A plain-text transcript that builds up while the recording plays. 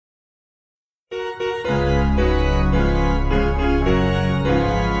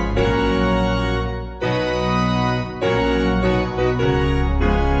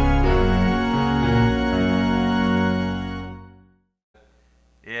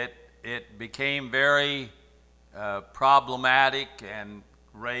it became very problematic and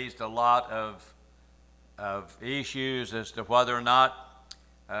raised a lot of issues as to whether or not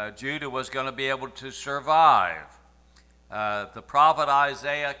Judah was going to be able to survive. The prophet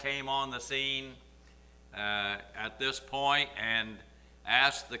Isaiah came on the scene at this point and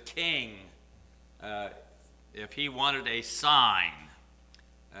asked the king if he wanted a sign.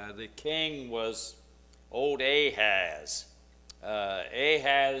 The king was old Ahaz.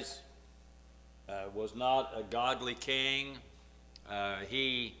 Ahaz was not a godly king.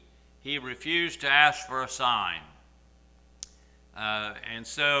 He refused to ask for a sign. And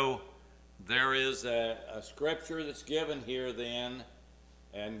so there is a scripture that's given here then,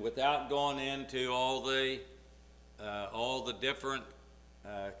 and without going into all the different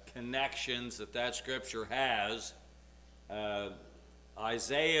connections that scripture has,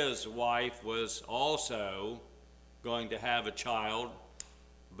 Isaiah's wife was also going to have a child,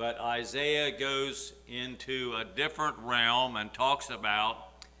 but Isaiah goes into a different realm and talks about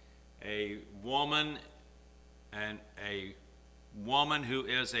a woman who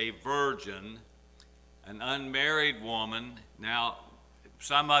is a virgin, an unmarried woman. Now,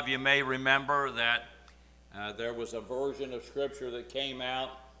 some of you may remember that there was a version of Scripture that came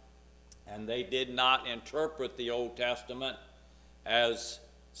out, and they did not interpret the Old Testament as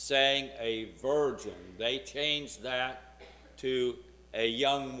saying a virgin. They changed that to a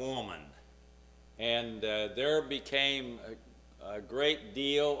young woman. And there became a great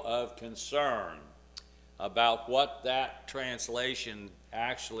deal of concern about what that translation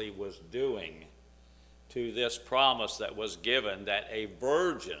actually was doing to this promise that was given, that a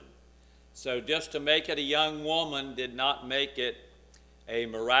virgin. So just to make it a young woman did not make it a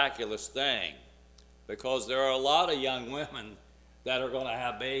miraculous thing, because there are a lot of young women that are going to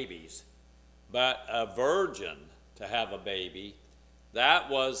have babies. But a virgin to have a baby, that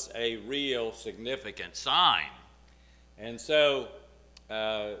was a real significant sign. And so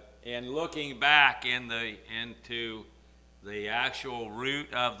in looking back into the actual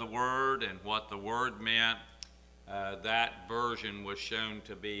root of the word and what the word meant, that version was shown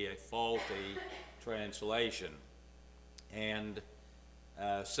to be a faulty translation. And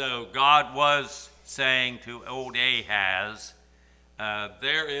so God was saying to old Ahaz,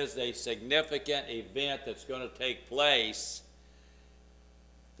 there is a significant event that's going to take place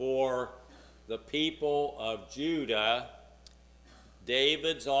for the people of Judah,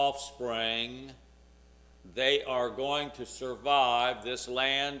 David's offspring. They are going to survive. This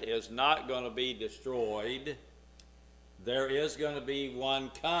land is not going to be destroyed. There is going to be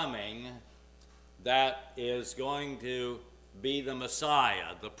one coming that is going to be the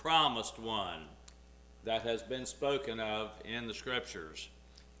Messiah, the promised one that has been spoken of in the Scriptures.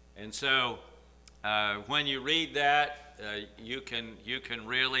 And so when you read that, you can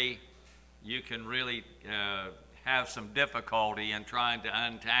really have some difficulty in trying to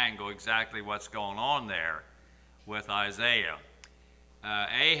untangle exactly what's going on there with Isaiah.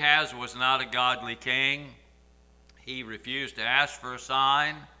 Ahaz was not a godly king. He refused to ask for a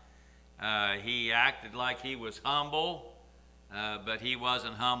sign. He acted like he was humble, but he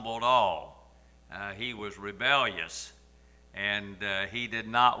wasn't humble at all. He was rebellious, and he did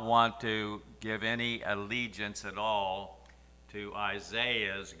not want to give any allegiance at all to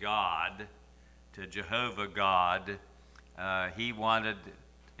Isaiah's God, to Jehovah God. He wanted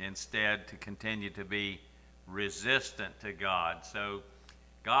instead to continue to be resistant to God. So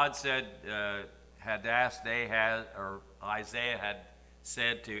God said, had asked Ahaz, or Isaiah had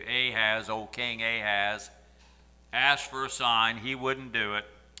said to Ahaz, old King Ahaz, ask for a sign. He wouldn't do it.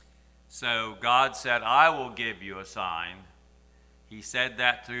 So God said, I will give you a sign. He said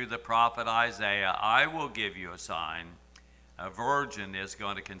that through the prophet Isaiah, I will give you a sign. A virgin is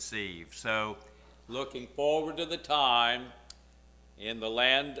going to conceive. So looking forward to the time in the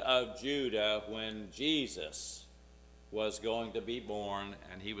land of Judah when Jesus was going to be born,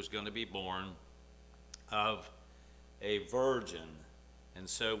 and he was going to be born of a virgin. And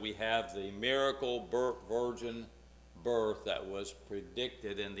so we have the miracle virgin birth that was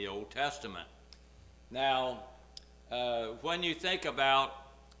predicted in the Old Testament. Now, when you think about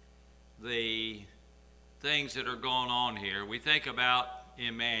the things that are going on here, we think about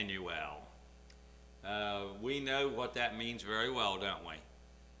Emmanuel. We know what that means very well, don't we?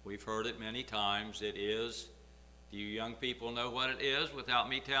 We've heard it many times. It is, do you young people know what it is without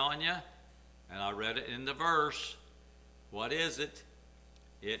me telling you? And I read it in the verse. What is it?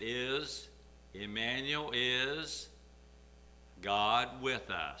 It is, Emmanuel is God with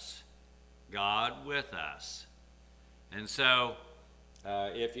us. God with us. And so,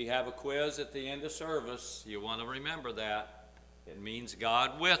 if you have a quiz at the end of service, you want to remember that. It means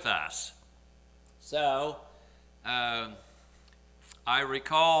God with us. So, I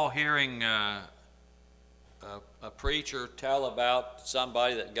recall hearing a preacher tell about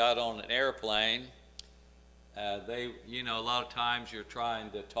somebody that got on an airplane. A lot of times you're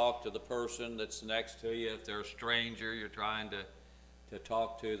trying to talk to the person that's next to you. If they're a stranger, you're trying to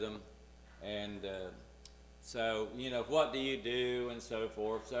talk to them. And so, what do you do and so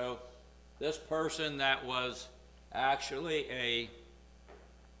forth. So this person that was actually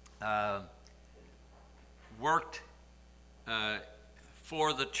worked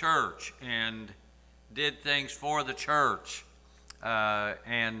for the church and did things for the church,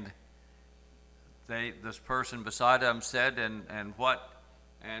 and this person beside them said, and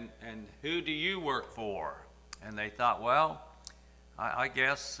who do you work for? And they thought, well, I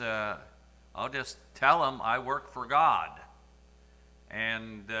guess I'll just tell them I work for God.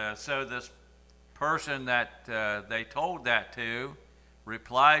 And so this person that they told that to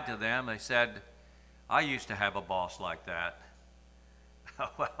replied to them. They said, I used to have a boss like that.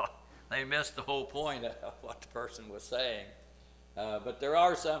 Well, they missed the whole point of what the person was saying. But there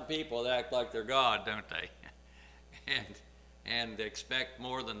are some people that act like they're God, don't they? and expect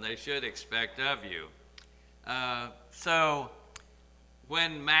more than they should expect of you. So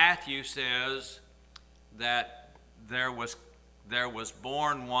when Matthew says that there was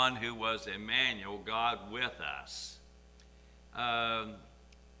born one who was Emmanuel, God with us,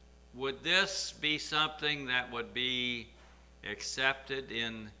 would this be something that would be accepted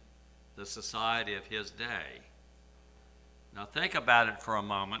in the society of his day? Now think about it for a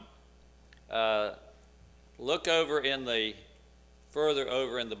moment. Look further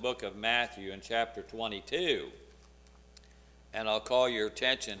over in the book of Matthew in chapter 22, and I'll call your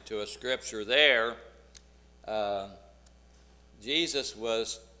attention to a scripture there.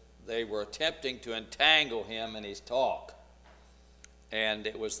 They were attempting to entangle him in his talk. And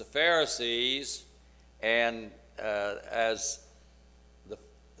it was the Pharisees, and as the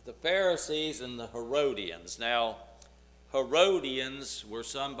Pharisees and the Herodians. Now, Herodians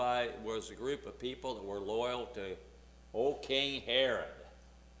was a group of people that were loyal to old King Herod.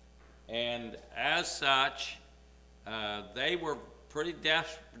 And as such, they were pretty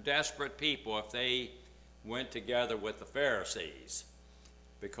desperate people if they went together with the Pharisees,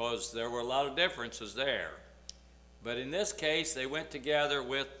 because there were a lot of differences there. But in this case, they went together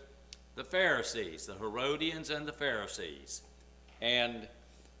with the Pharisees, the Herodians and the Pharisees. And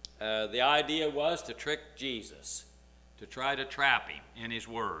the idea was to trick Jesus, to try to trap him in his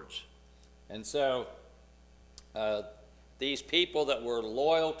words. And so these people that were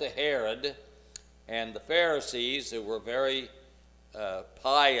loyal to Herod and the Pharisees, who were a very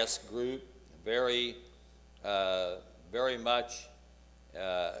pious group, very much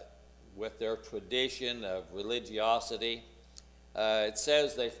with their tradition of religiosity, it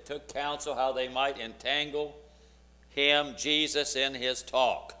says they took counsel how they might entangle him, Jesus, in his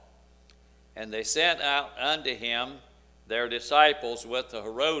talk. And they sent out unto him their disciples with the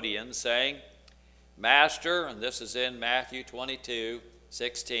Herodians, saying, Master, and this is in Matthew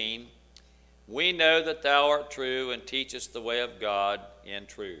 22:16, we know that thou art true and teachest the way of God in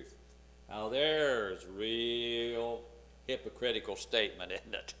truth. Now there's real hypocritical statement,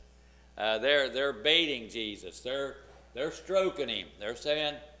 isn't it? They're baiting Jesus. They're stroking him. They're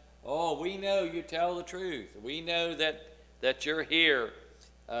saying, oh, we know you tell the truth. We know that you're here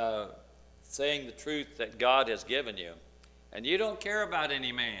saying the truth that God has given you. And you don't care about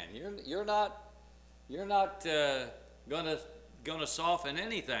any man. You're not gonna soften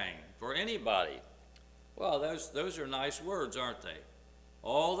anything for anybody. Well, those are nice words, aren't they?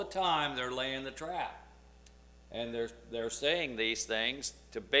 All the time they're laying the trap. And they're saying these things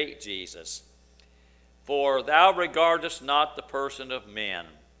to bait Jesus. For thou regardest not the person of men.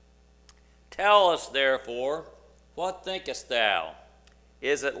 Tell us, therefore, what thinkest thou?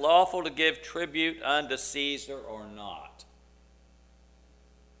 Is it lawful to give tribute unto Caesar or not?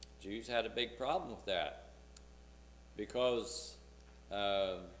 Jews had a big problem with that, because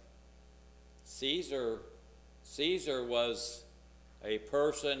Caesar was a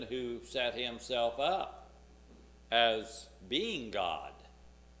person who set himself up as being God.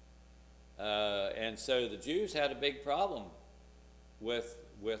 And so the Jews had a big problem with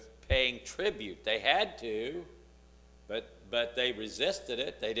paying tribute. They had to, but they resisted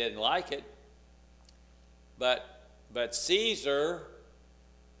it. They didn't like it. But Caesar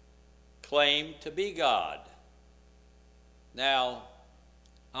claimed to be God. Now,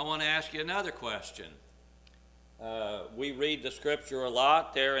 I want to ask you another question. We read the scripture a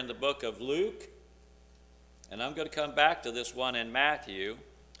lot there in the book of Luke, and I'm going to come back to this one in Matthew,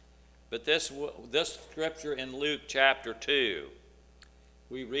 but this scripture in Luke chapter 2,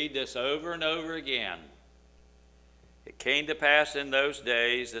 We read this over and over again. It came to pass in those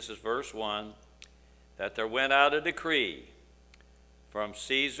days, this is verse 1, that there went out a decree from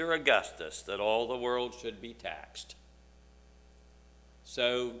Caesar Augustus that all the world should be taxed.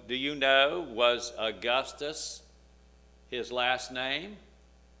 So, do you know, was Augustus his last name?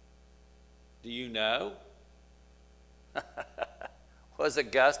 Do you know? Was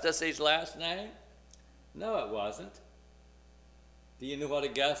Augustus his last name? No, it wasn't. Do you know what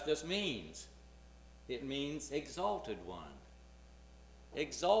Augustus means? It means exalted one.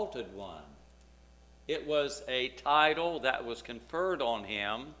 Exalted one. It was a title that was conferred on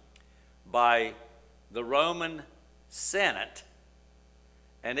him by the Roman Senate,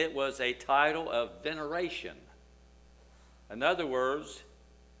 and it was a title of veneration. In other words,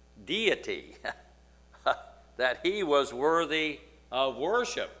 deity, that he was worthy of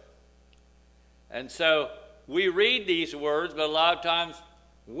worship. And so we read these words, but a lot of times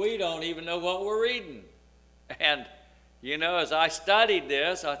we don't even know what we're reading. And, you know, as I studied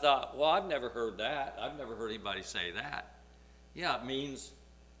this, I thought, well, I've never heard that. I've never heard anybody say that. Yeah, it means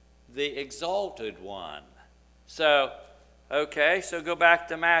the exalted one. So, okay, so go back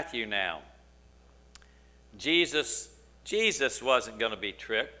to Matthew now. Jesus wasn't going to be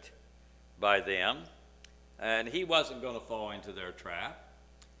tricked by them, and he wasn't going to fall into their trap.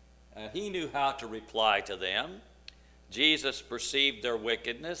 He knew how to reply to them. Jesus perceived their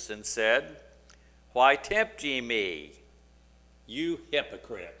wickedness and said, "Why tempt ye me, you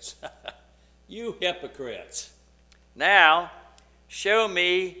hypocrites?" You hypocrites. Now, show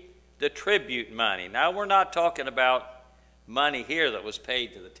me the tribute money. Now, we're not talking about money here that was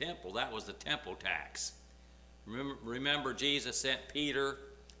paid to the temple. That was the temple tax. Remember, Jesus sent Peter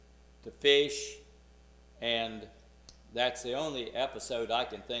to fish, and that's the only episode I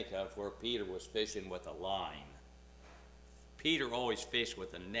can think of where Peter was fishing with a line. Peter always fished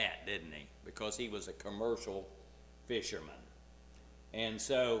with a net, didn't he? Because he was a commercial fisherman. And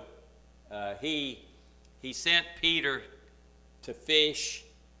so he sent Peter to fish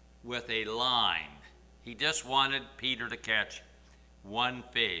with a line. He just wanted Peter to catch one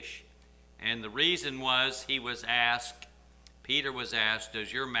fish. And the reason was Peter was asked,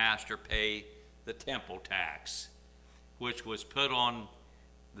 does your master pay the temple tax, which was put on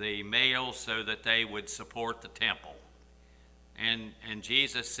the males so that they would support the temple. And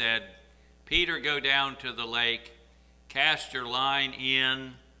Jesus said, Peter, go down to the lake, cast your line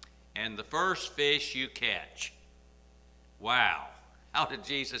in, and the first fish you catch. Wow, how did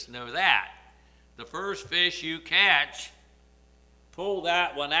Jesus know that? The first fish you catch, pull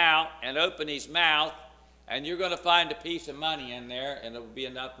that one out and open his mouth, and you're going to find a piece of money in there, and it will be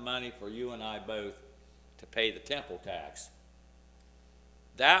enough money for you and I both to pay the temple tax.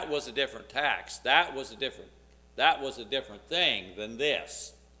 That was a different tax. That was a different thing than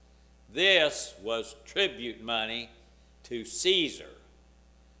this. This was tribute money to Caesar.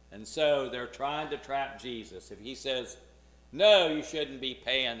 And so they're trying to trap Jesus. If he says, no, you shouldn't be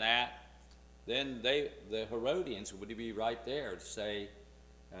paying that, then the Herodians would be right there to say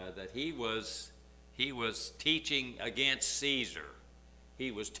that he was teaching against Caesar. He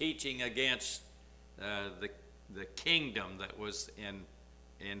was teaching against the kingdom that was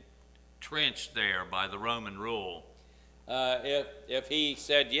entrenched there by the Roman rule. If he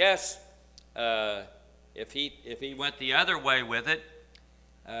said yes, if he went the other way with it,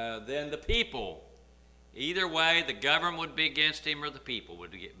 then the people, either way, the government would be against him or the people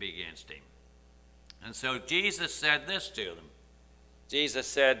would be against him. And so Jesus said this to them. Jesus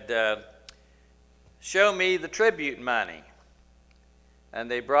said, show me the tribute money. And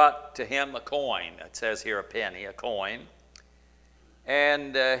they brought to him a coin. It says here a penny, a coin.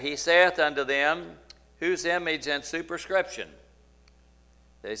 And he saith unto them, whose image and superscription?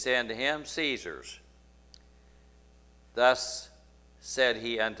 They say unto him, Caesar's. Thus said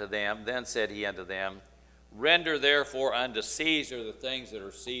he unto them, then said he unto them, render therefore unto Caesar the things that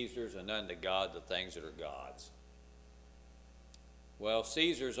are Caesar's, and unto God the things that are God's. Well,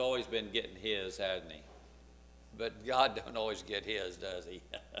 Caesar's always been getting his, hasn't he? But God don't always get his, does he?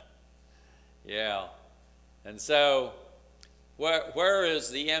 Yeah. And so, where is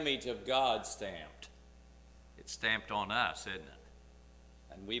the image of God stamped? It's stamped on us, isn't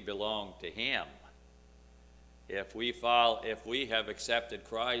it? And we belong to him. If we have accepted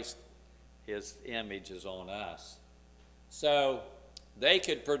Christ, his image is on us. So they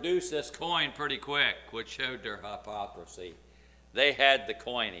could produce this coin pretty quick, which showed their hypocrisy. They had the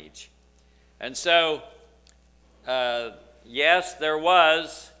coinage. And so, yes, there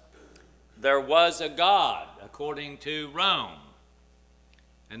was a God according to Rome.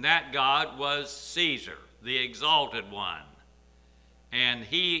 And that God was Caesar, the exalted one. and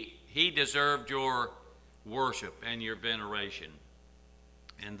he deserved your worship and your veneration.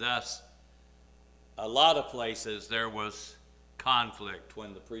 And thus, a lot of places there was conflict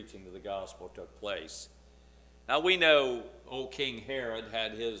when the preaching of the gospel took place. Now we know old King Herod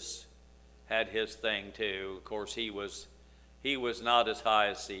had his thing too. Of course, he was not as high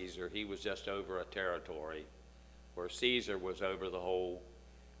as Caesar. He was just over a territory, where Caesar was over the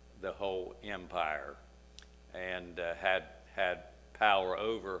whole empire, and had power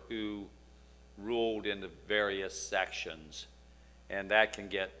over who ruled in the various sections, and that can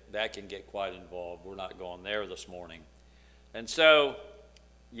get quite involved. We're not going there this morning. And so,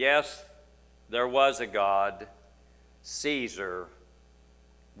 yes, there was a God. Caesar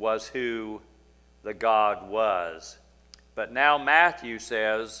was who the God was. But now Matthew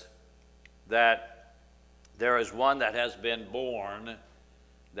says that there is one that has been born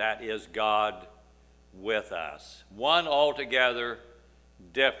that is God with us. One altogether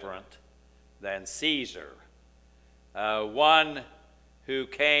different than Caesar. One who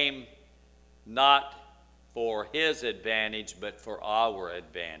came not for his advantage, but for our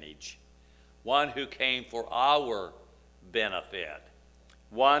advantage. One who came for our benefit.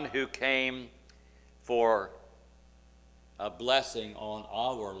 One who came for a blessing on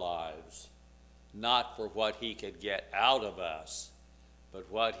our lives, not for what he could get out of us,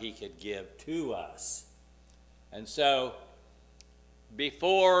 but what he could give to us. And so,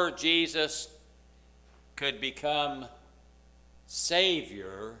 before Jesus could become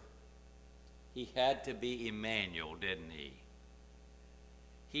Savior, he had to be Emmanuel, didn't he?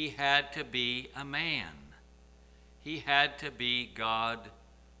 He had to be a man. He had to be God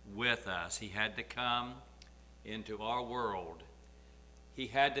with us. He had to come into our world. He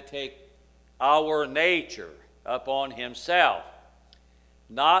had to take our nature upon himself.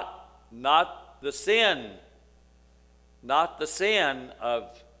 Not the sin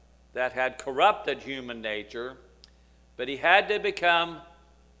of that had corrupted human nature, but he had to become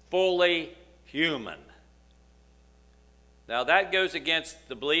fully human. Now that goes against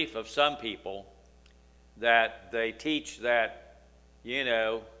the belief of some people that they teach that,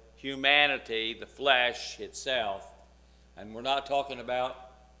 humanity, the flesh itself, and we're not talking about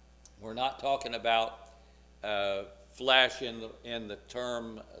flesh in the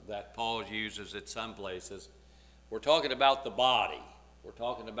term that Paul uses at some places. We're talking about the body. We're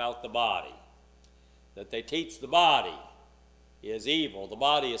talking about the body. That they teach the body is evil. The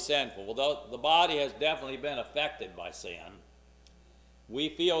body is sinful. Well, the body has definitely been affected by sin. We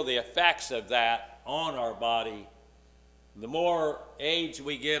feel the effects of that on our body. The more age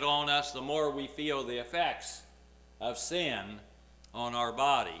we get on us, the more we feel the effects of sin on our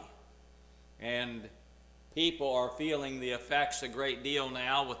body. And people are feeling the effects a great deal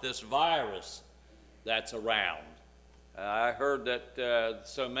now with this virus that's around. I heard that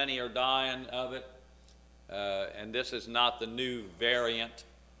so many are dying of it, and this is not the new variant,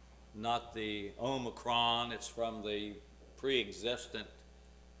 not the Omicron. It's from the pre-existent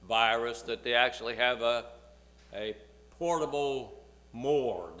virus, that they actually have a portable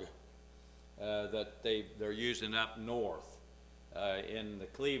morgue that they're using up north in the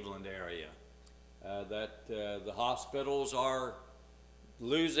Cleveland area. That the hospitals are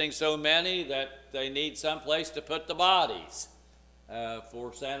losing so many that they need some place to put the bodies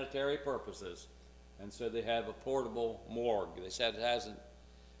for sanitary purposes. And so they have a portable morgue. They said it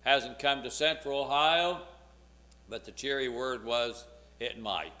hasn't come to Central Ohio, but the cheery word was it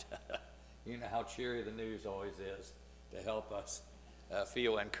might. You know how cheery the news always is to help us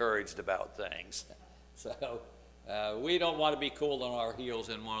feel encouraged about things. So we don't want to be cool on our heels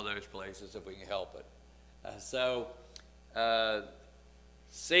in one of those places if we can help it.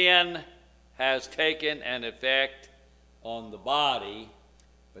 Sin has taken an effect on the body,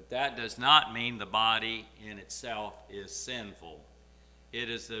 but that does not mean the body in itself is sinful. It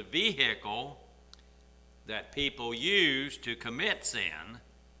is the vehicle that people use to commit sin,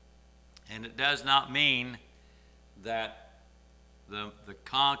 and it does not mean that the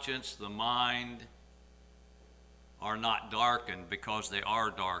conscience, the mind, are not darkened, because they are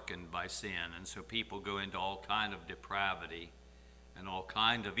darkened by sin. And so people go into all kind of depravity and all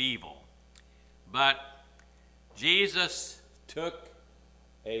kind of evil. But Jesus took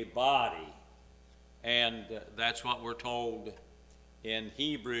a body, and that's what we're told in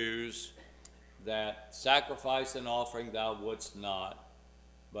Hebrews, that sacrifice and offering thou wouldst not,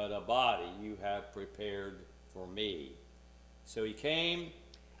 but a body you have prepared for me. So he came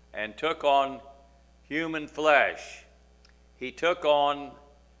and took on human flesh. He took on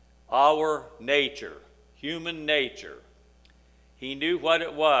our nature, human nature. He knew what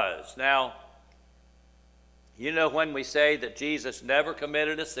it was. Now, You know, when we say that Jesus never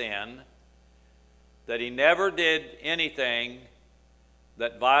committed a sin, that he never did anything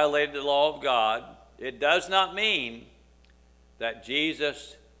that violated the law of God, it does not mean that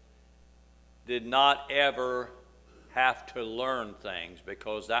Jesus did not ever have to learn things,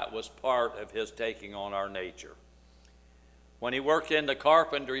 because that was part of his taking on our nature. When he worked in the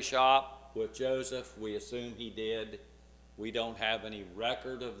carpentry shop with Joseph, we assume he did. We don't have any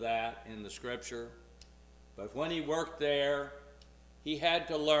record of that in the scripture. But when he worked there, he had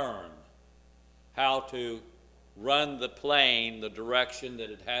to learn how to run the plane the direction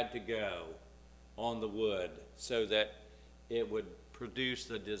that it had to go on the wood so that it would produce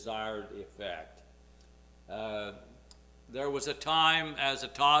the desired effect. There was a time as a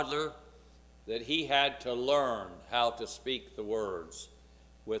toddler that he had to learn how to speak the words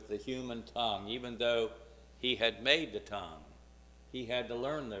with the human tongue, even though he had made the tongue. He had to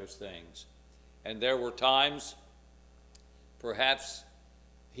learn those things. And there were times, perhaps,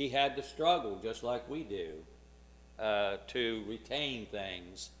 he had to struggle just like we do to retain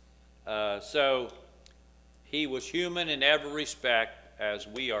things. So he was human in every respect as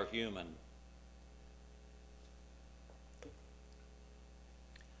we are human.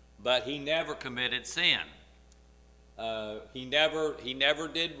 But he never committed sin. He never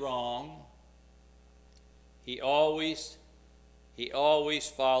did wrong. He always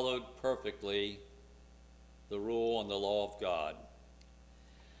followed perfectly the rule and the law of God.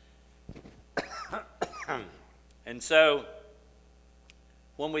 And so,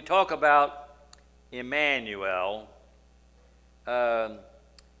 when we talk about Emmanuel, I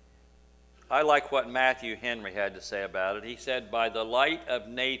like what Matthew Henry had to say about it. He said, "By the light of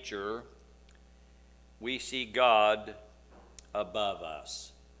nature, we see God above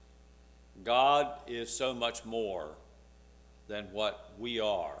us." God is so much more than what we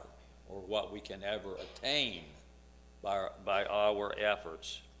are or what we can ever attain by our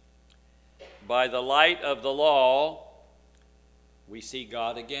efforts. By the light of the law, we see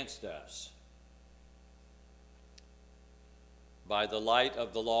God against us. By the light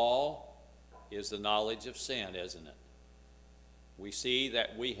of the law is the knowledge of sin, isn't it? We see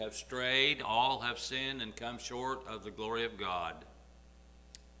that we have strayed, all have sinned and come short of the glory of God.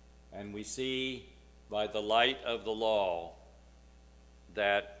 And we see by the light of the law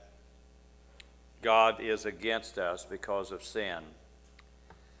that God is against us because of sin.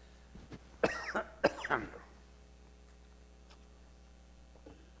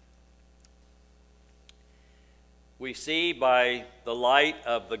 We see by the light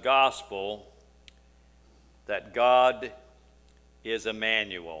of the gospel that God is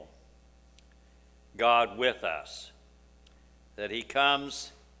Emmanuel, God with us, that he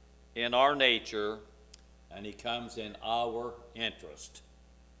comes in our nature and he comes in our interest.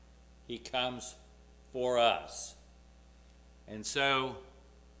 He comes for us. And so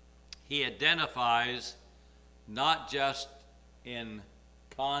he identifies not just in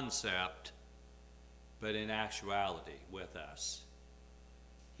concept, but in actuality with us.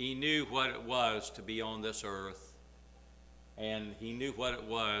 He knew what it was to be on this earth, and he knew what it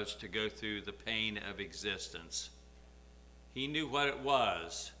was to go through the pain of existence. He knew what it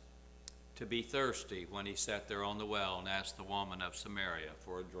was to be thirsty when he sat there on the well and asked the woman of Samaria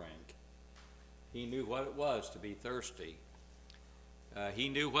for a drink. He knew what it was to be thirsty. He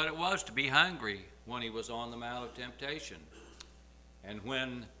knew what it was to be hungry when he was on the Mount of Temptation. And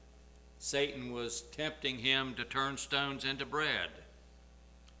when Satan was tempting him to turn stones into bread,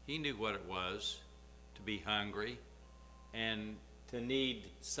 he knew what it was to be hungry and to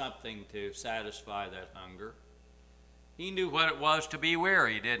need something to satisfy that hunger. He knew what it was to be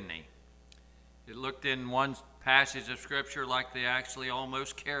weary, didn't he? It looked in one passage of Scripture like they actually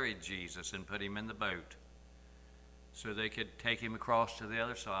almost carried Jesus and put him in the boat so they could take him across to the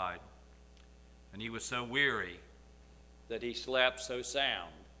other side. And he was so weary that he slept so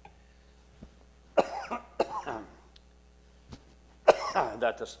sound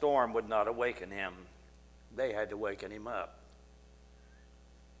that the storm would not awaken him. They had to waken him up.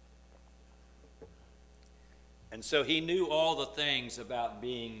 And so he knew all the things about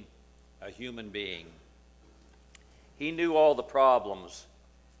being a human being. He knew all the problems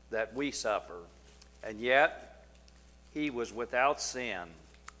that we suffer, and yet he was without sin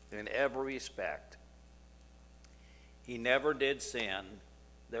in every respect. He never did sin.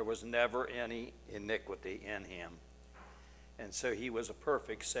 There was never any iniquity in him. And so he was a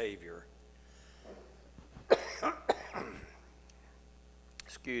perfect Savior.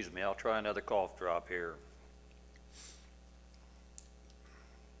 Excuse me, I'll try another cough drop here.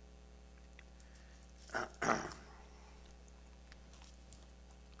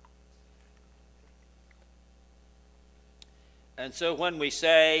 And so when we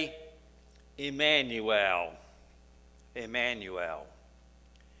say Emmanuel, Emmanuel,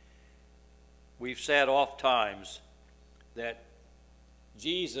 we've said oft times that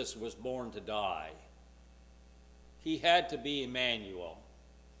Jesus was born to die. He had to be Emmanuel.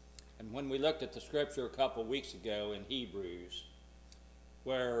 And when we looked at the scripture a couple weeks ago in Hebrews,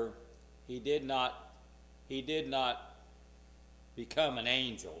 where he did not become an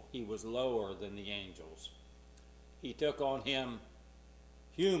angel, he was lower than the angels. He took on him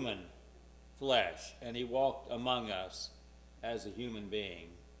human flesh, and he walked among us as a human being.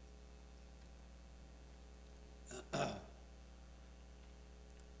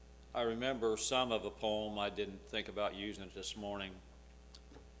 I remember some of a poem. I didn't think about using it this morning.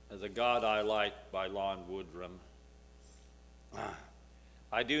 The God I Like by Lon Woodrum.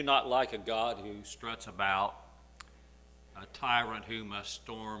 I do not like a God who struts about, a tyrant who must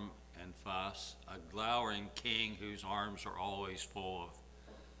storm and fuss, a glowering king whose arms are always full of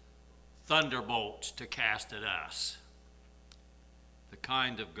thunderbolts to cast at us. The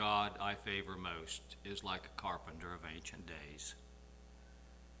kind of God I favor most is like a carpenter of ancient days,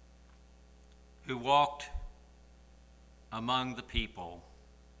 who walked among the people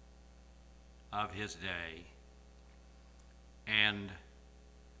of his day and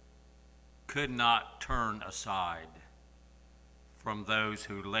could not turn aside from those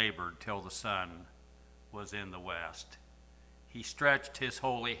who labored till the sun was in the west. He stretched his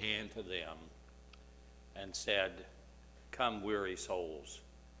holy hand to them and said, "Come, weary souls,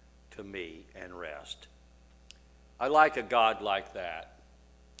 to me and rest." I like a God like that.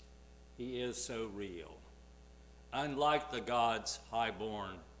 He is so real. Unlike the gods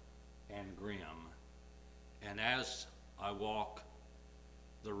highborn and grim. And as I walk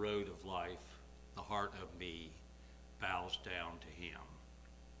the road of life, the heart of me bows down to him.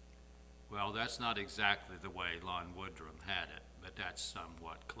 Well, that's not exactly the way Lon Woodrum had it, but that's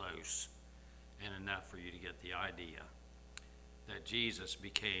somewhat close and enough for you to get the idea that Jesus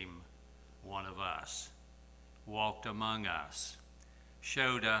became one of us, walked among us,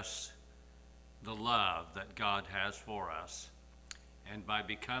 showed us the love that God has for us. And by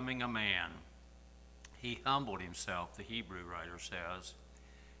becoming a man, he humbled himself, the Hebrew writer says,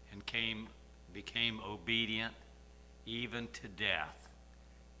 and became obedient even to death,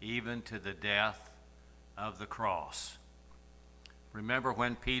 even to the death of the cross. Remember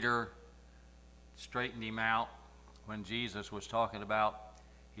when Peter straightened him out, when Jesus was talking about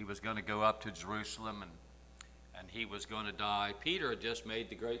he was going to go up to Jerusalem and he was going to die? Peter had just made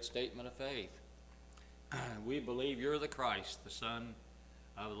the great statement of faith. We believe you're the Christ, the Son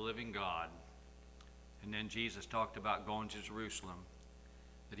of the living God. And then Jesus talked about going to Jerusalem,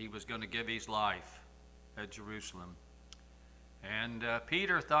 that he was going to give his life at Jerusalem. And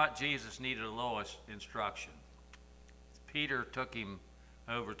Peter thought Jesus needed a little instruction. Peter took him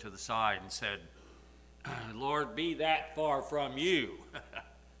over to the side and said, "Lord, be that far from you.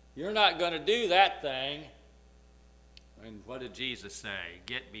 You're not going to do that thing." And what did Jesus say?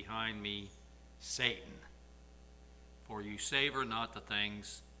 "Get behind me, Satan. For you savor not the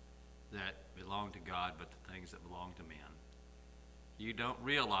things that belong to God, but the things that belong to men." You don't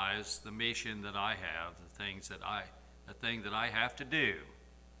realize the mission that I have, the thing that I have to do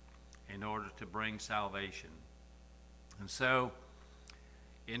in order to bring salvation. And so,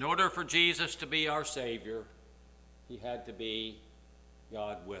 in order for Jesus to be our Savior, he had to be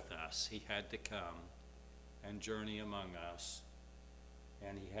God with us. He had to come and journey among us.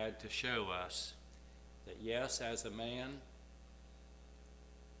 And he had to show us that, yes, as a man,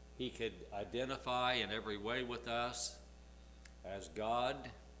 he could identify in every way with us. As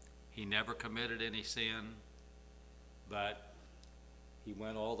God, he never committed any sin, but he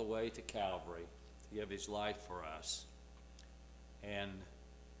went all the way to Calvary to give his life for us. And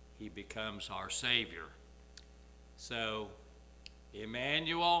he becomes our Savior. So,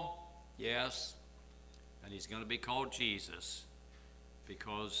 Emmanuel, yes, and he's going to be called Jesus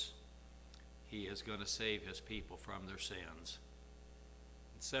because he is going to save his people from their sins.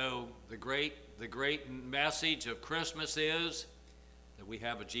 So the great message of Christmas is that we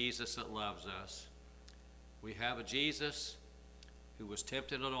have a Jesus that loves us. We have a Jesus who was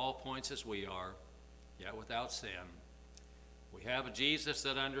tempted at all points as we are, yet without sin. We have a Jesus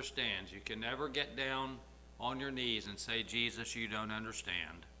that understands. You can never get down on your knees and say, "Jesus, you don't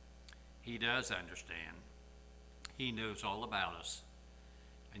understand." He does understand. He knows all about us.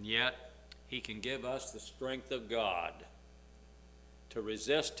 And yet, he can give us the strength of God to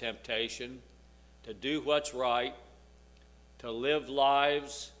resist temptation, to do what's right, to live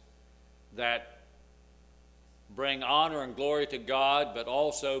lives that bring honor and glory to God, but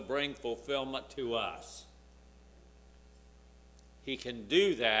also bring fulfillment to us. He can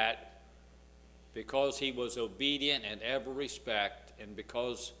do that because he was obedient in every respect and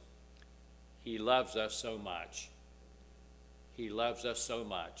because he loves us so much. He loves us so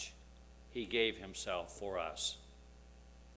much. He gave himself for us.